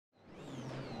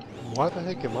Why the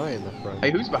heck am I in the front?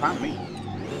 Hey, who's behind me?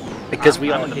 Because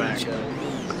we I'm all in the hit each back.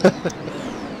 other.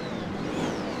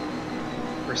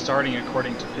 We're starting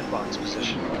according to pit box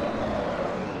position.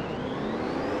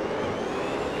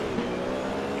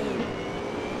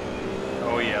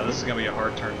 Oh yeah, this is gonna be a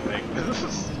hard turn to make.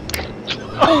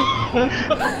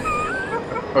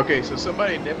 Okay, so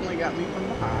somebody definitely got me from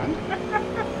behind.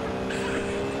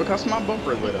 Because my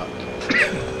bumper lit up.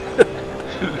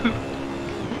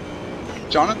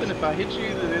 Jonathan, if I hit you,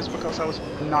 then it's because I was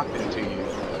knocked into you.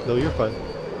 No, you're fine.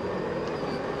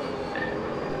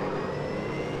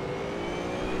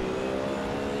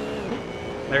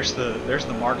 There's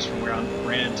the marks from where I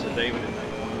ran into David in that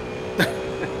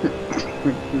corner.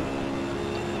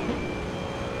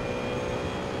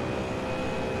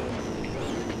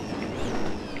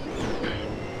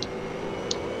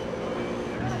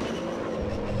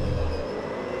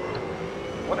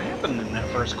 What happened in that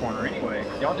first corner anyway?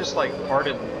 Y'all just like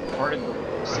parted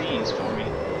the seas for me.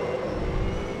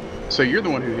 So you're the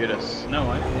one who hit us. No,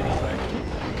 I didn't hit anything.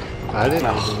 I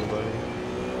didn't hit anybody.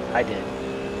 I did.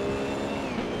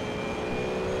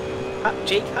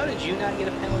 Jake, how did you not get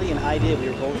a penalty and I did? We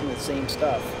were both in the same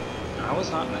stuff. I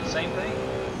was not in that same thing.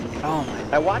 Oh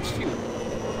my! I watched you.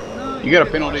 No, You got a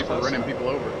didn't penalty watch for close running enough. people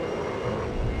over.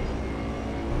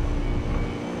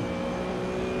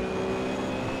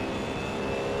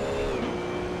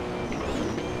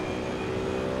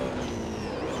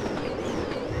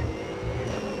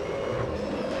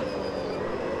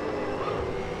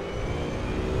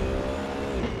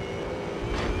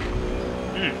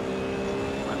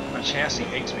 My chassis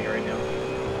hates me right now.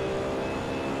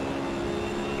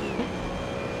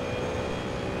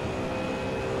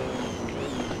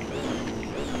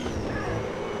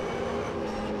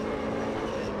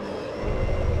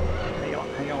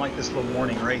 How y'all like this little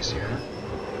morning race here?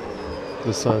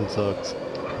 The sun sucks.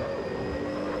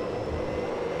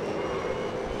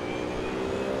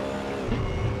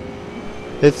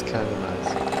 It's kind of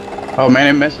nice. Oh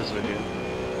man, it messes with you.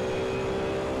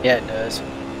 Yeah, it does.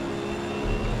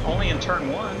 Only in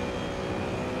turn one.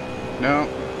 No,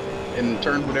 in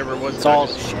turn whatever it was It's that I all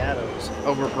the just shadows.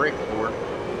 overbrake for.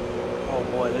 Oh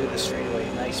boy, look at the straightaway.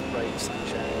 Nice bright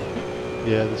sunshine.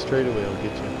 Yeah, the straightaway will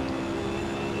get you.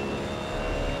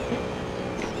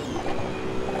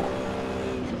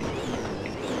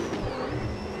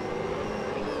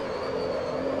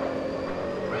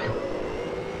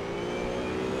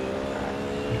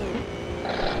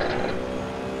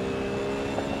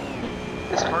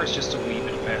 This car is just a wee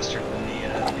bit faster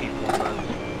than the people above.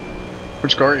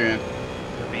 Which car are you in?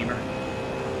 The Beamer.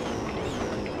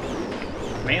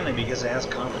 Mainly because it has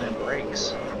confident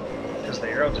brakes. Because the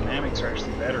aerodynamics are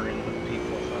actually better in the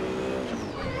people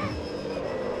above.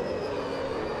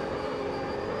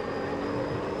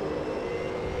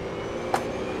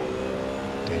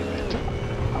 Damn it.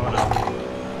 Oh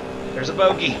no. There's a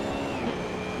bogey.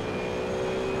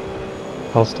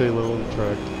 I'll stay low on the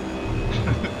track.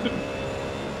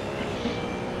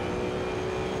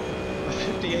 A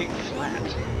 58 flat.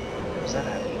 What's that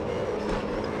happen?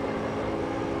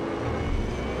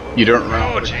 You don't run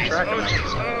off Oh the jeez, track oh enough.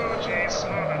 jeez, oh jeez. Oh,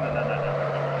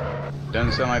 no.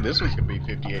 Doesn't sound like this one's gonna be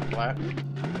 58 flat.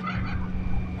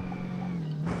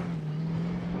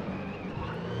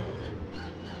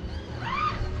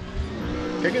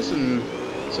 Can I get some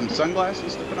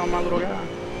sunglasses to put on my little guy?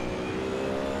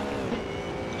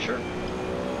 Sure.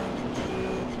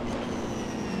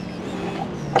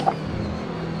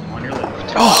 On your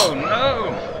left. Oh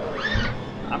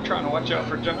no! I'm trying to watch out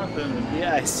for Jonathan. And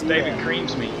Yeah, I see. David that.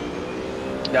 creams me.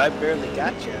 No, I barely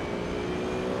got you.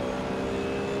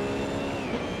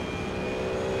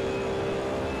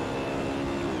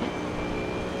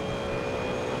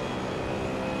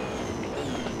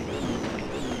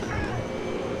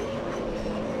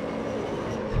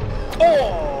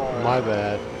 Oh! My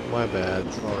bad. My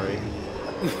bad. Sorry.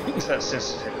 It's that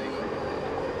sensitivity.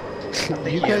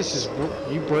 You guys just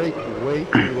you brake way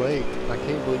too late. I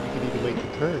can't believe you could even make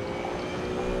the turn.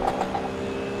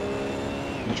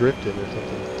 Drifting or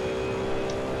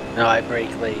something. No, I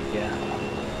brake late. Yeah.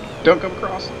 Don't come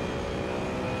across.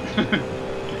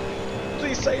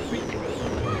 Please save me.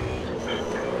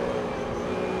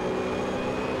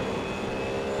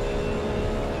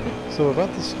 So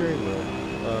about the steering wheel.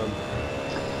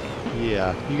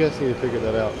 Yeah, you guys need to figure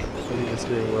that out. I need the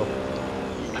steering wheel.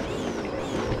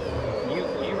 You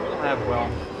will have, well,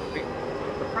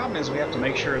 the problem is we have to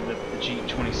make sure that the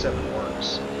G27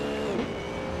 works.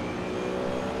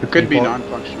 It could be You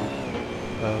non-functional.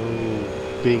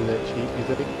 Oh, being that cheap, you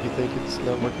think it's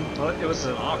not working? Well, it was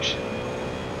an auction.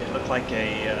 It looked like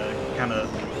a kind of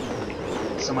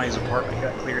Somebody's apartment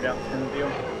got cleared out in the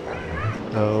deal.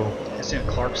 Oh. It's in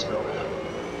Clarksville.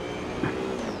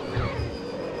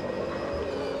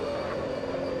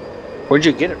 Where'd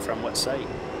you get it from? What site?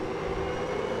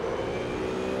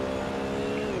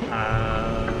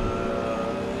 I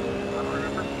don't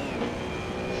remember.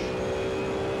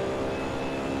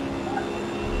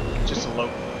 Just a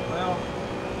local. Well,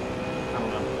 I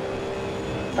don't know.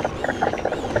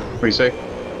 What do you say?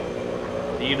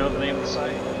 Do you know the name of the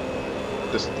site?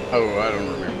 This. Oh, I don't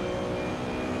remember.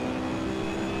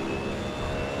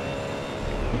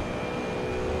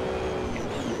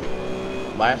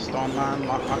 Last online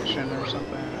auction or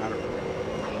something? I don't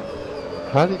know.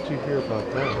 How did you hear about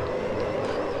that?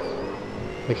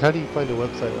 Like, how do you find a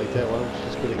website like that? Why don't you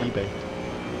just go to eBay?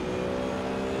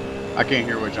 I can't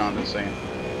hear what Jonathan's saying.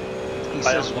 He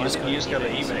says you just go to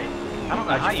eBay. I don't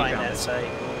know how How'd you find found that it. site?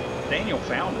 Daniel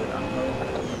found it. I don't know.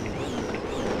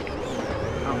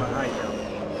 I don't know how you found it.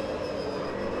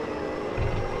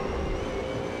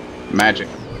 Magic.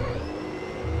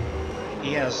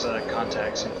 He has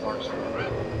contacts in Clarksville.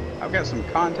 I've got some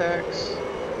contacts,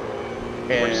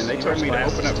 and they told me to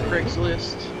open up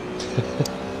Craigslist.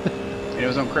 And it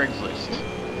was on Craigslist.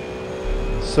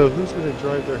 So who's going to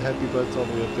drive their happy butts all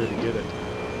the way up there to get it?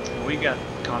 We got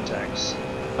contacts.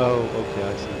 Oh, okay,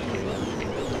 I see.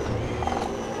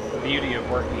 The beauty of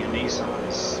working in Nissan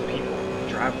is people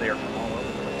drive there from all over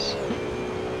the place.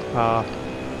 No.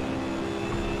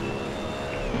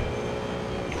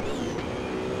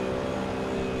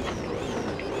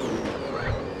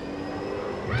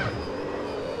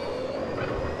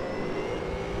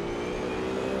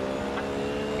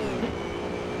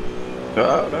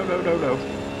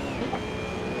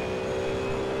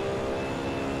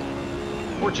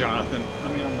 Poor Jonathan. I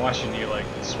mean, I'm watching you like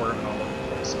swerving all over the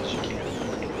place as you can.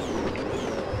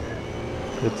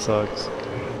 It sucks.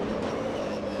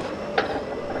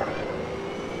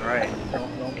 Alright,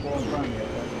 don't pull in front of me,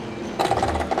 okay?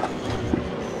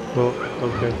 Well,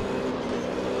 okay.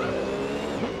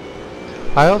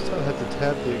 I also have to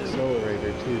tap the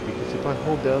accelerator too, because if I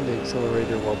hold down the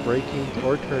accelerator while braking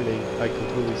or turning, I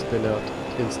completely spin out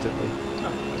instantly.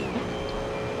 Oh.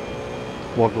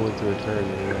 While going through a turn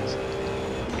anyways.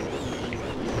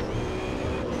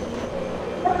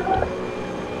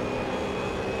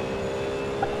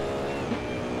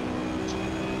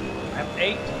 I have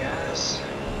 8, guys.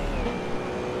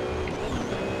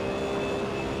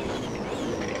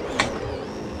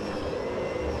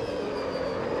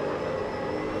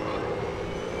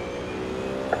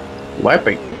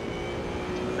 Lapping.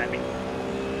 Lapping.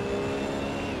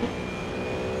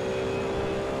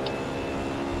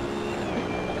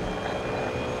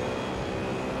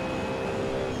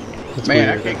 It's Man,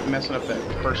 weird. I keep messing up that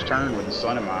first turn with the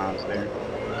sun in my eyes there.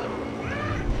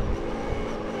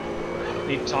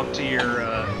 Need to talk to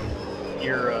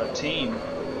your team.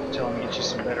 Tell them to get you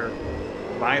some better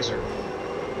visor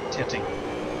tinting.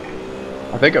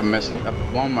 I think I've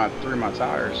blown through my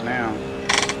tires now.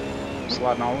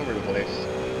 Sliding all over the place.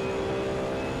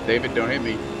 David, don't hit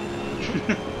me.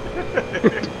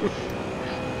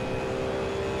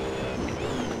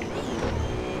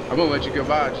 I'm gonna let you go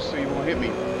by just so you won't hit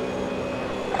me.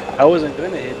 I wasn't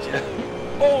gonna hit you.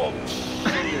 Oh,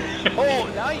 shit. Oh,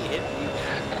 now you hit me.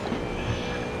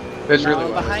 That's Now really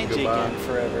I'm why I let behind you go by. again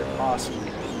forever. Awesome.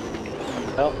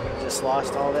 Well, just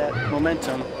lost all that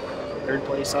momentum. Third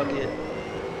place I'll get.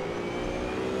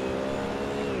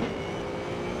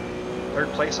 Third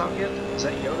place I'll get? Is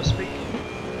that Yoda speak?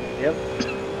 Yep.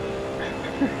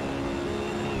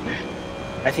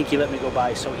 I think he let me go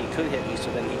by so he could hit me,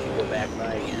 so then he could go back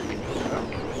by again.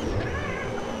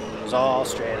 It was all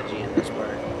strategy in this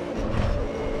part.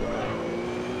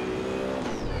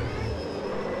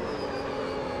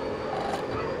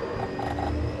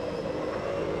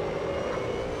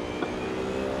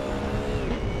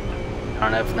 I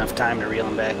don't have enough time to reel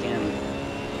him back in.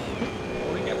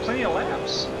 Well, we got plenty of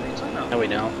laps. What are you talking about? No, we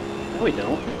don't. No, we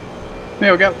don't.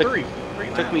 Yeah, we got three.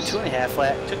 Took me 2.5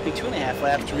 laps. Took me 2.5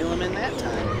 laps to reel him in that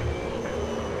time.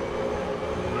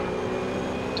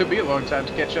 Took me a long time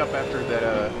to catch up after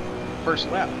that first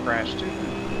lap crash too.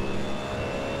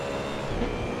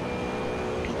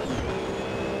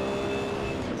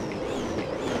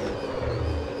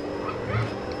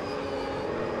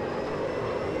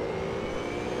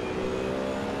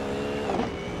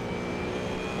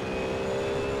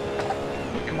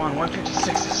 Come on,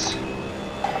 156s.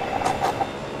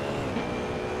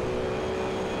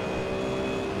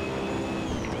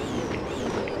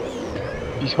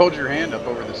 You hold your hand up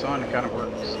over the sun, it kind of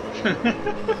works.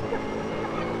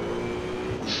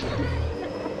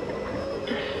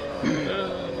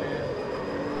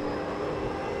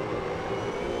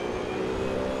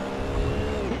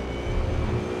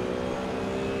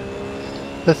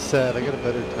 That's sad. I got a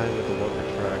better time with the longer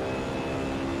track.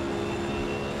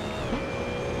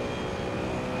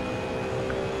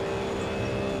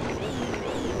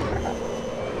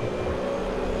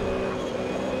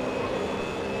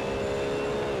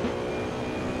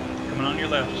 Coming on your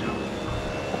left, John.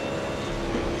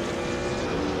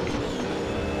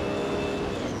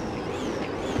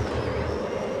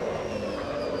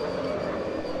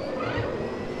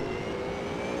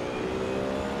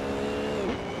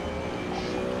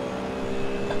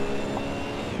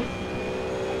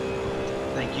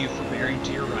 Thank you for bearing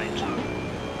to your right, John.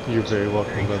 You're very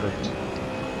welcome, Very brother.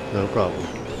 kind. No problem.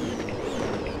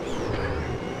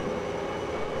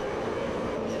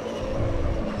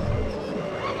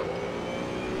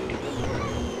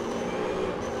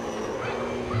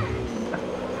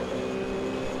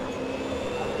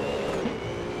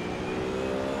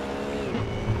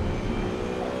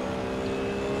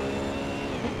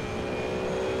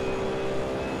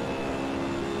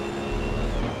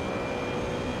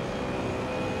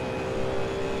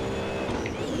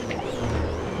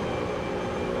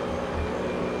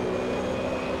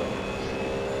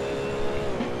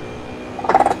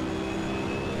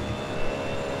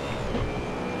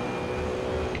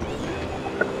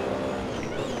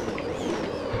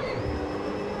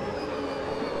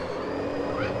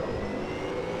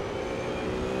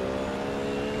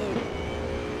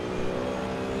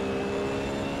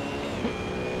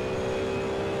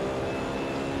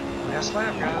 Last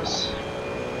lap, guys.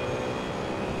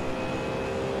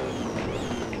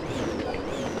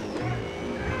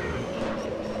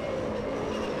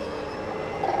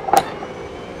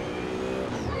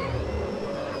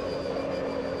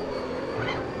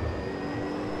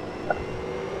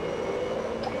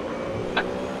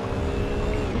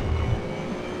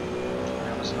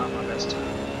 That was not my best time.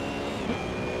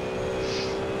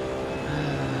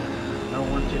 No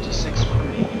 156 for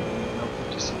me. No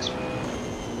 56 for me.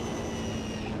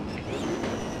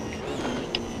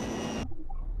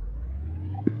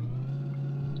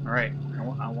 Alright,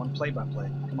 I want play-by-play.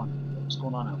 Come on, what's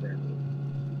going on out there?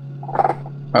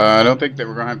 I don't think that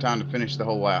we're gonna have time to finish the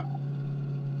whole lap.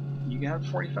 You got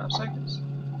 45 seconds.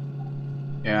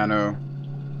 Yeah, I know.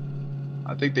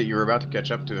 I think that you were about to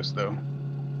catch up to us, though.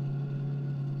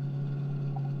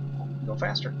 Go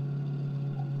faster.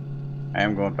 I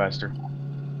am going faster.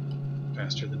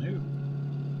 Faster than who?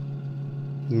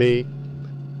 Me.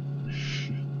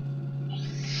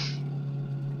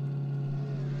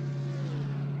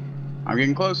 I'm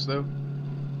getting close, though.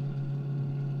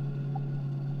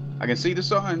 I can see the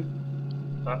sun.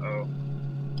 Uh-oh.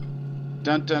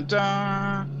 Dun dun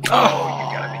dun. Oh,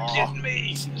 you gotta be kidding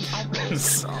me!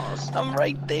 I'm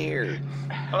right there.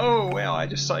 Oh, well, I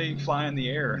just saw you fly in the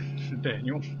air,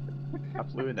 Daniel. I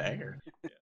flew in the air.